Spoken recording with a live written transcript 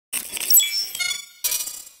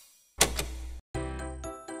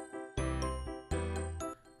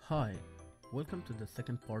Hi, welcome to the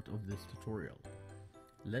second part of this tutorial.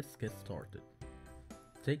 Let's get started.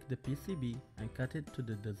 Take the PCB and cut it to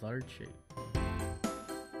the desired shape.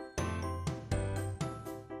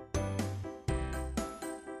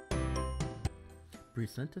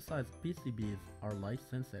 Pre-synthesized PCBs are light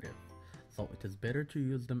sensitive, so it is better to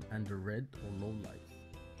use them under red or low lights.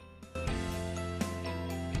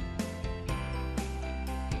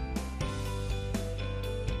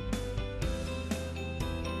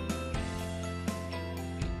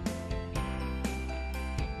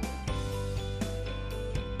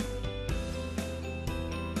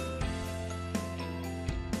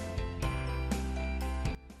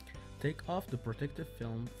 Take off the protective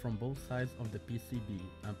film from both sides of the PCB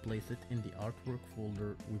and place it in the artwork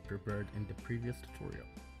folder we prepared in the previous tutorial.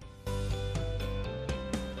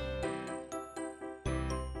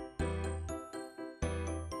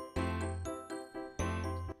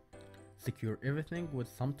 Secure everything with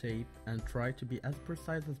some tape and try to be as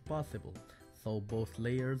precise as possible so both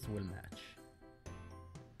layers will match.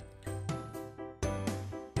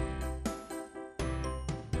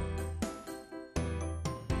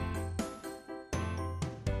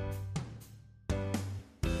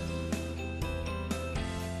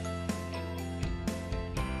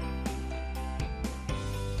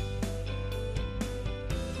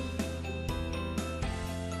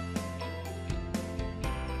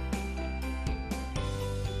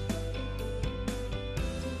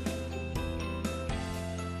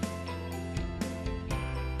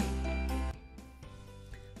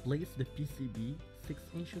 Place the PCB 6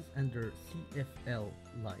 inches under CFL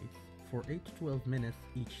lights for 8 to 12 minutes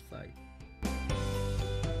each side.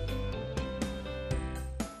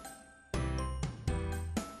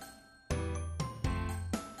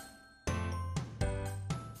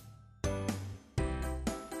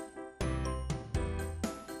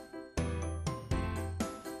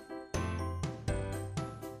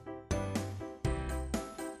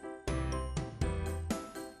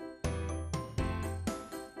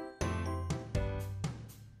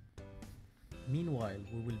 Meanwhile,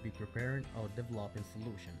 we will be preparing our developing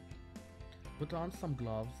solution. Put on some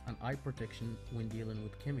gloves and eye protection when dealing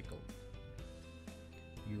with chemicals.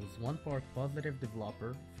 Use 1 part positive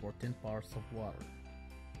developer for 10 parts of water.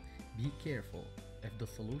 Be careful, if the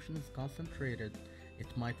solution is concentrated, it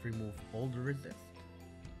might remove all the resist.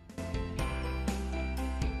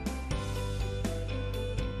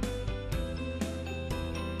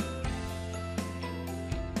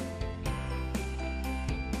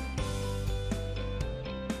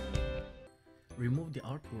 Remove the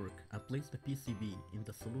artwork and place the PCB in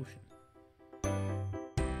the solution.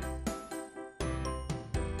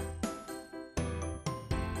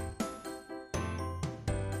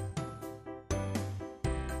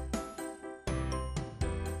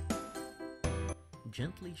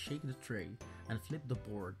 Gently shake the tray and flip the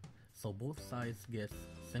board so both sides get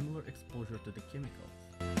similar exposure to the chemicals.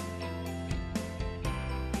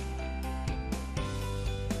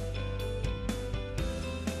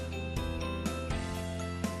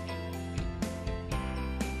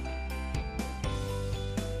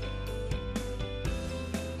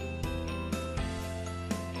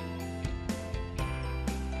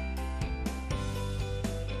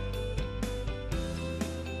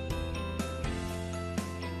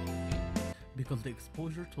 Because the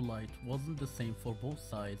exposure to light wasn't the same for both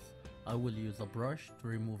sides, I will use a brush to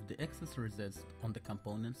remove the excess resist on the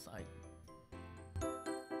component side.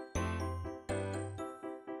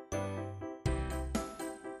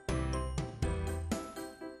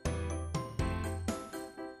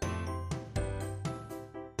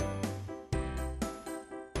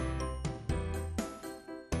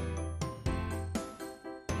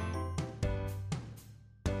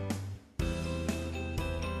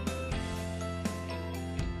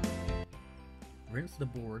 Rinse the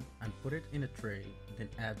board and put it in a tray, then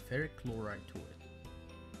add ferric chloride to it.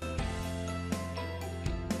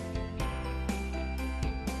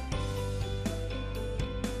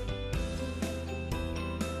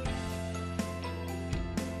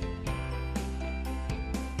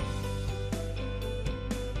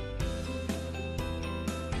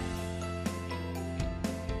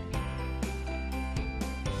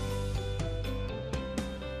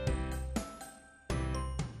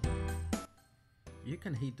 You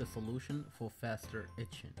can heat the solution for faster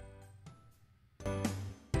etching.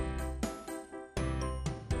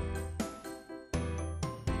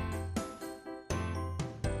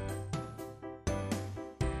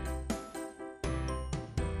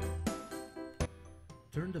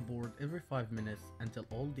 Turn the board every 5 minutes until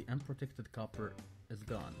all the unprotected copper is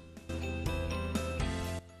gone.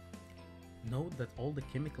 Note that all the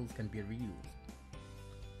chemicals can be reused.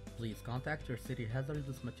 Please contact your city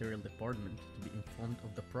hazardous material department to be informed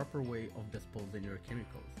of the proper way of disposing your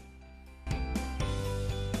chemicals.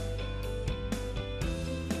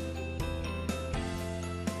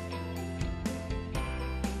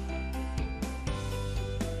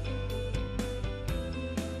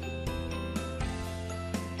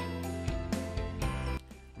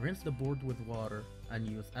 Rinse the board with water and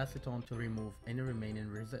use acetone to remove any remaining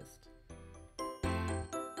resist.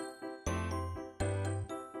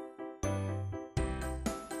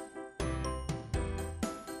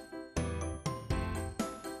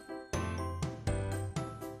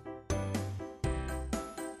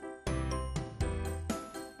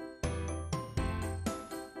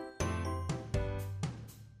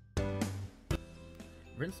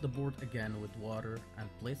 Rinse the board again with water and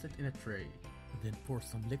place it in a tray. Then pour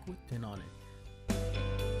some liquid tin on it.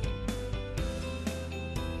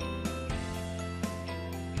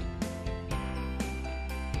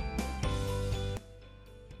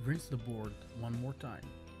 Rinse the board one more time.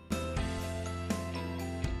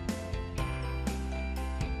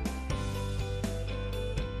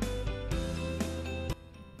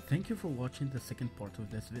 Thank you for watching the second part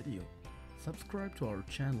of this video. Subscribe to our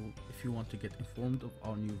channel if you want to get informed of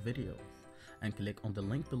our new videos, and click on the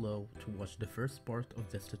link below to watch the first part of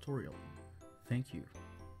this tutorial. Thank you.